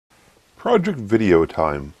Project video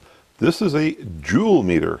time. This is a Joule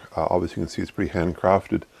meter. Obviously you can see it's pretty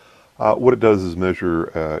handcrafted. What it does is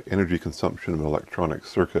measure energy consumption of an electronic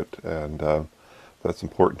circuit, and that's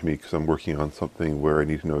important to me because I'm working on something where I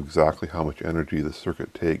need to know exactly how much energy the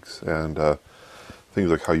circuit takes, and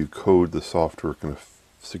things like how you code the software can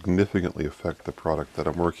significantly affect the product that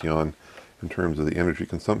I'm working on in terms of the energy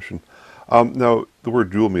consumption. Now, the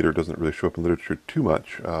word Joule meter doesn't really show up in literature too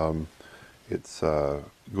much.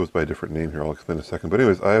 It goes by a different name here. I'll explain in a second. But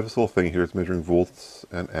anyways, I have this little thing here. It's measuring volts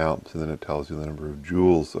and amps, and then it tells you the number of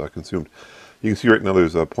joules consumed. You can see right now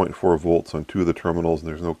there's 0.4 volts on two of the terminals, and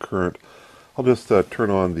there's no current. I'll just turn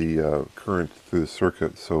on the current through the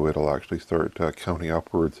circuit so it'll actually start counting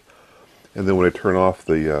upwards. And then when I turn off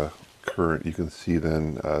the current, you can see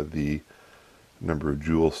then the number of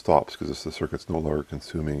joules stops because the circuit's no longer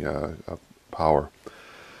consuming power.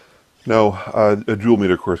 Now, a Joule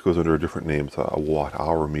meter, of course, goes under a different name. It's a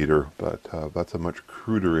watt-hour meter, but that's a much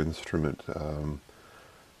cruder instrument.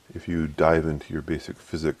 If you dive into your basic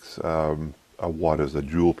physics, a watt is a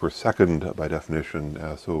joule per second by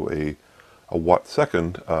definition, so a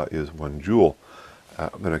watt-second is 1 joule.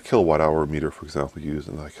 Then a kilowatt-hour meter, for example, used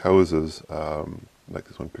in like houses, like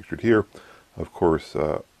this one pictured here, of course,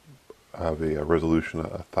 have a resolution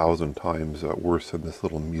 1,000 times worse than this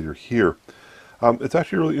little meter here. It's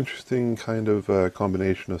actually a really interesting kind of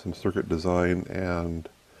combination of some circuit design and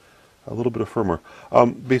a little bit of firmware.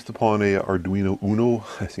 Based upon a Arduino Uno,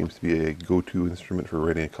 it seems to be a go-to instrument for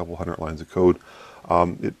writing a couple hundred lines of code.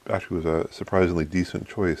 It actually was a surprisingly decent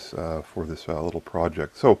choice for this little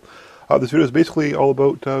project. So this video is basically all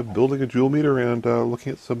about building a Joule meter and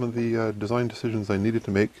looking at some of the design decisions I needed to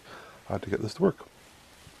make to get this to work.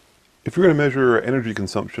 If you're going to measure energy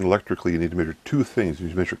consumption electrically, you need to measure two things. You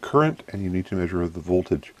need to measure current, and you need to measure the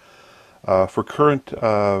voltage. For current,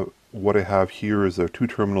 what I have here is two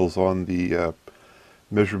terminals on the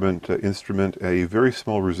measurement instrument, a very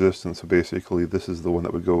small resistance. So basically, this is the one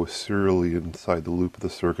that would go serially inside the loop of the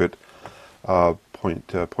circuit. 0.17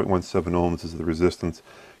 ohms is the resistance.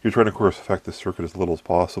 You're trying to, of course, affect the circuit as little as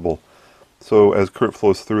possible. So as current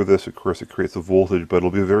flows through this, of course, it creates a voltage, but it'll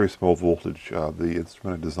be a very small voltage. The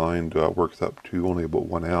instrument I designed works up to only about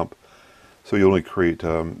 1 amp. So you only create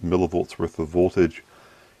millivolts worth of voltage,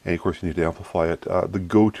 and of course you need to amplify it. The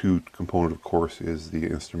go-to component, of course, is the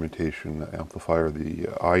instrumentation amplifier, the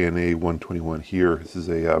INA 121 here. This is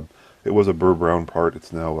it was a Burr Brown part.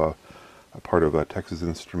 It's now a part of Texas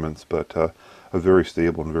Instruments, but a very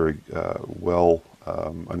stable and very well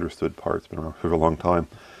understood part. It's been around for a long time.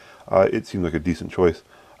 It seemed like a decent choice.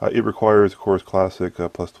 It requires, of course, classic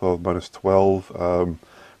plus 12 minus 12.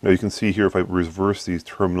 Now you can see here if I reverse these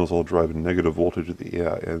terminals, I'll drive a negative voltage at the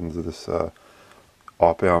ends of this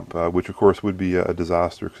op-amp, which of course would be a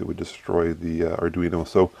disaster because it would destroy the Arduino.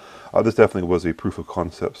 So this definitely was a proof of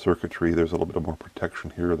concept circuitry. There's a little bit more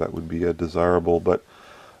protection here that would be desirable, but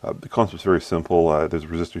the concept's very simple. There's a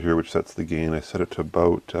resistor here which sets the gain. I set it to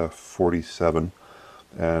about 47.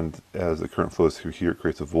 And as the current flows through here, it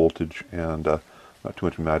creates a voltage, and not too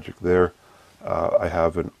much magic there. I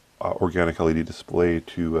have an organic LED display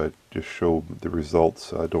to just show the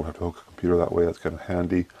results. I don't have to hook a computer that way. That's kind of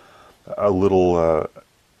handy. A little a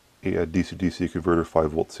DC-DC converter,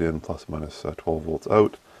 5 volts in, plus minus 12 volts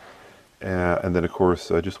out. And then, of course,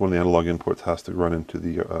 just one of the analog inputs has to run into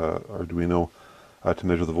the Arduino to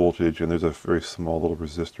measure the voltage, and there's a very small little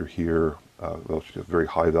resistor here, well, a very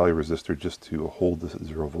high value resistor just to hold this at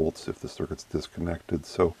 0 volts if the circuit's disconnected.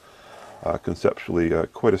 So conceptually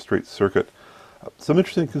quite a straight circuit. Some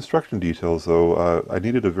interesting construction details though. I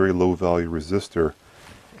needed a very low value resistor,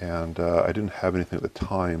 and I didn't have anything at the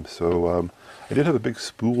time, so I did have a big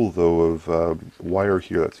spool though of wire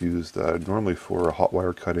here that's used normally for hot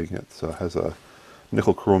wire cutting. It has a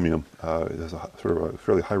nickel chromium. It has a sort of a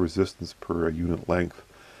fairly high resistance per unit length,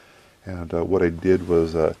 and what I did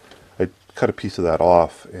was I cut a piece of that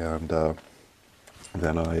off, and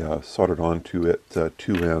then I soldered onto it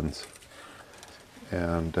 2 ends,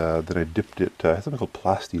 and then I dipped it. I had something called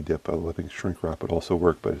Plasti Dip. I think shrink wrap would also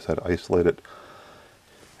work, but I just had to isolate it.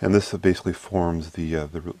 And this basically forms the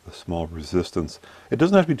small resistance. It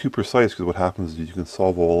doesn't have to be too precise, because what happens is you can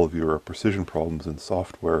solve all of your precision problems in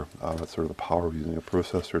software. That's sort of the power of using a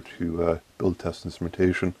processor to build test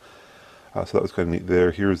instrumentation. So that was kind of neat there.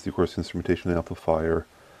 Here's the, of course, instrumentation amplifier.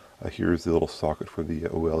 Here's the little socket for the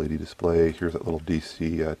OLED display. Here's that little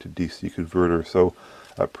DC to DC converter. So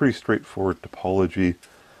pretty straightforward topology.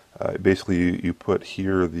 Basically, you put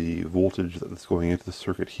here the voltage that's going into the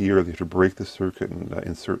circuit here. You have to break the circuit and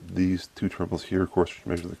insert these 2 terminals here, of course, to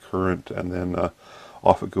measure the current, and then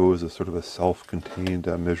off it goes as sort of a self-contained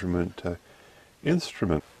measurement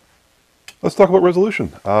instrument. Let's talk about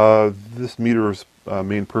resolution. This meter's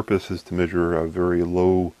main purpose is to measure very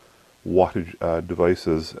low wattage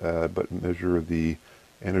devices, but measure the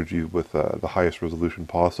energy with the highest resolution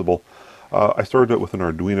possible. I started out with an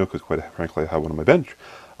Arduino because, quite frankly, I have one on my bench.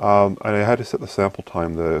 And I had to set the sample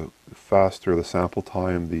time. The faster the sample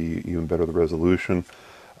time, the even better the resolution.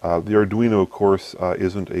 The Arduino, of course,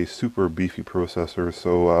 isn't a super beefy processor,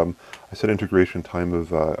 so I set integration time of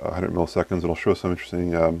 100 milliseconds, and I'll show some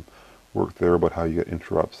interesting work there about how you get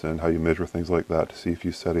interrupts and how you measure things like that to see if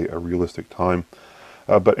you set a realistic time.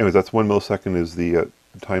 But anyways, that's 1 millisecond is the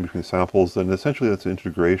time between samples, and essentially that's an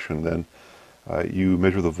integration. Then you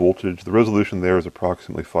measure the voltage. The resolution there is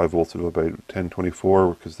approximately 5 volts at about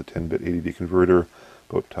 1024, because the 10-bit ADD converter,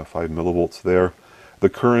 about 5 millivolts there. The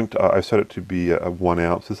current, I've set it to be 1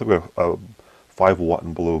 amp. So it's about a 5 watt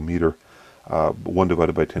and below meter. 1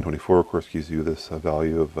 divided by 1024, of course, gives you this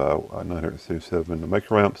value of 977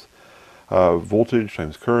 microamps. Voltage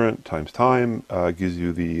times current times time gives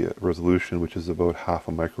you the resolution, which is about half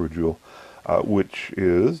a microjoule, which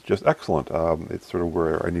is just excellent. It's sort of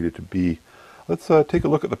where I needed to be. Let's take a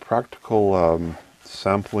look at the practical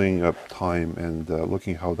sampling of time and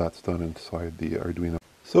looking how that's done inside the Arduino.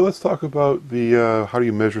 So let's talk about the how do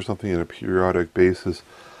you measure something on a periodic basis.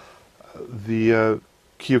 The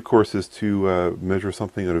key, of course, is to measure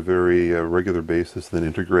something on a very regular basis, then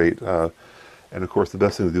integrate. And of course, the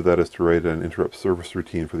best thing to do that is to write an interrupt service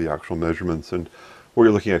routine for the actual measurements. And what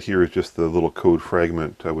you're looking at here is just the little code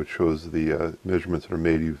fragment which shows the measurements that are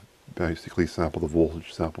made. You basically sample the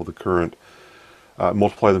voltage, sample the current,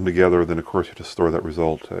 multiply them together. Then, of course, you have to store that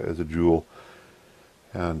result as a joule.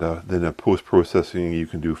 And then post-processing you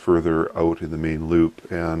can do further out in the main loop.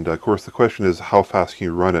 And of course, the question is how fast can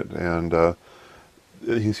you run it? And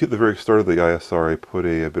you can see at the very start of the ISR, I put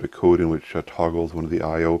a bit of code in which toggles one of the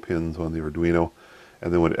I/O pins on the Arduino,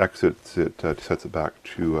 and then when it exits, it sets it back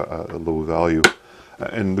to a low value.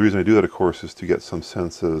 And the reason I do that, of course, is to get some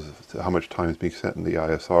sense of how much time is being spent in the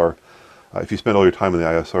ISR. If you spend all your time in the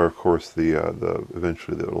ISR, of course,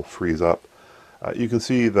 eventually it'll freeze up. You can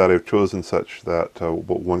see that I've chosen such that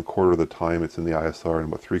about 1/4 of the time it's in the ISR,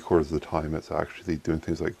 and about 3/4 of the time it's actually doing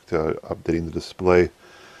things like updating the display.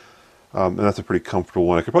 And that's a pretty comfortable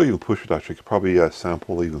one. I could probably even push it, actually. I could probably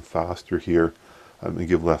sample even faster here and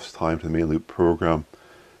give less time to the main loop program.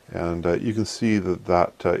 And you can see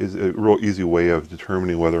that is a real easy way of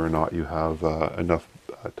determining whether or not you have enough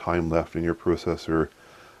time left in your processor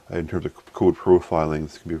in terms of code profiling.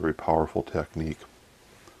 This can be a very powerful technique.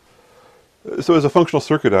 So as a functional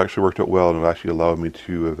circuit, it actually worked out well, and it actually allowed me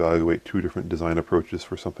to evaluate 2 different design approaches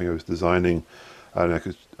for something I was designing. And I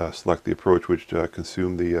could select the approach which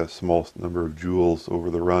consumed the smallest number of joules over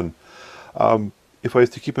the run. If I was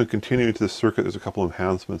to keep on continuing to this circuit, there's a couple of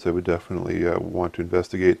enhancements I would definitely want to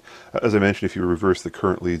investigate. As I mentioned, if you reverse the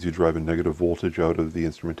current leads, you drive a negative voltage out of the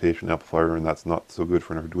instrumentation amplifier, and that's not so good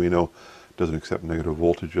for an Arduino. It doesn't accept negative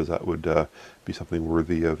voltages. That would be something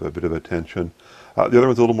worthy of a bit of attention. The other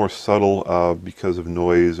one's a little more subtle because of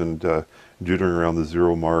noise and jittering around the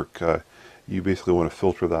 0 mark. You basically want to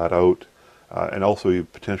filter that out. And also you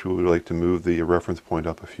potentially would like to move the reference point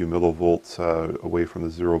up a few millivolts away from the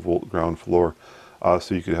 0 volt ground floor,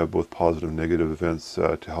 so you could have both positive and negative events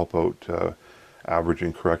to help out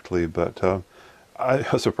averaging correctly. But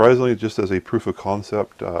surprisingly, just as a proof of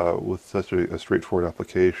concept with such a straightforward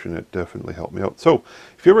application, it definitely helped me out. So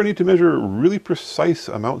if you ever need to measure really precise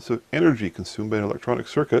amounts of energy consumed by an electronic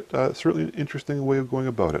circuit, certainly an interesting way of going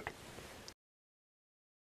about it.